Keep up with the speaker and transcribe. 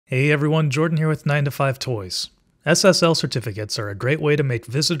Hey everyone, Jordan here with 9 to 5 Toys. SSL certificates are a great way to make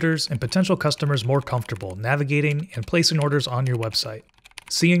visitors and potential customers more comfortable navigating and placing orders on your website.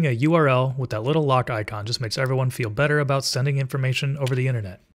 Seeing a URL with that little lock icon just makes everyone feel better about sending information over the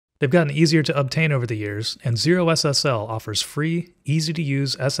internet. They've gotten easier to obtain over the years, and ZeroSSL offers free,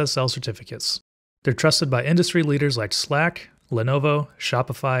 easy-to-use SSL certificates. They're trusted by industry leaders like Slack, Lenovo,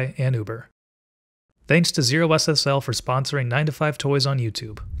 Shopify, and Uber. Thanks to ZeroSSL for sponsoring 9 to 5 Toys on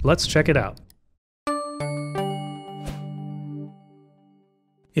YouTube. Let's check it out.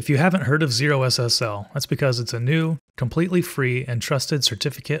 If you haven't heard of ZeroSSL, that's because it's a new, completely free, and trusted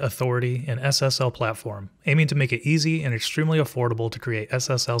certificate authority and SSL platform, aiming to make it easy and extremely affordable to create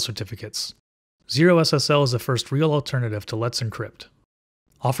SSL certificates. ZeroSSL is the first real alternative to Let's Encrypt.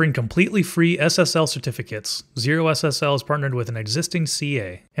 Offering completely free SSL certificates, ZeroSSL is partnered with an existing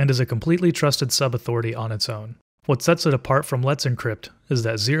CA and is a completely trusted sub-authority on its own. What sets it apart from Let's Encrypt is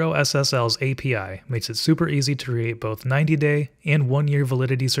that ZeroSSL's API makes it super easy to create both 90-day and 1-year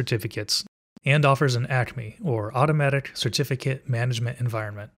validity certificates, and offers an ACME, or Automatic Certificate Management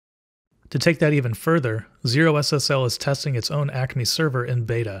Environment. To take that even further, ZeroSSL is testing its own ACME server in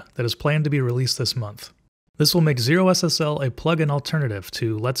beta that is planned to be released this month. This will make ZeroSSL a plug-in alternative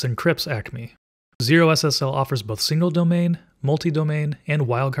to Let's Encrypt's ACME. ZeroSSL offers both single-domain, multi-domain, and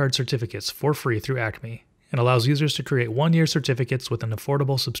wildcard certificates for free through ACME, and allows users to create 1-year certificates with an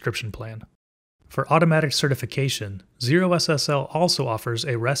affordable subscription plan. For automatic certification, ZeroSSL also offers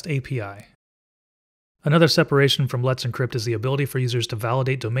a REST API. Another separation from Let's Encrypt is the ability for users to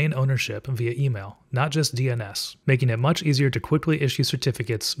validate domain ownership via email, not just DNS, making it much easier to quickly issue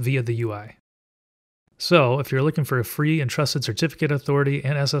certificates via the UI. So, if you're looking for a free and trusted certificate authority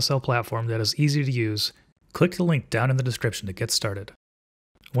and SSL platform that is easy to use, click the link down in the description to get started.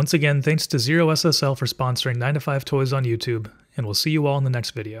 Once again, thanks to ZeroSSL for sponsoring 9 to 5 Toys on YouTube, and we'll see you all in the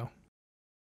next video.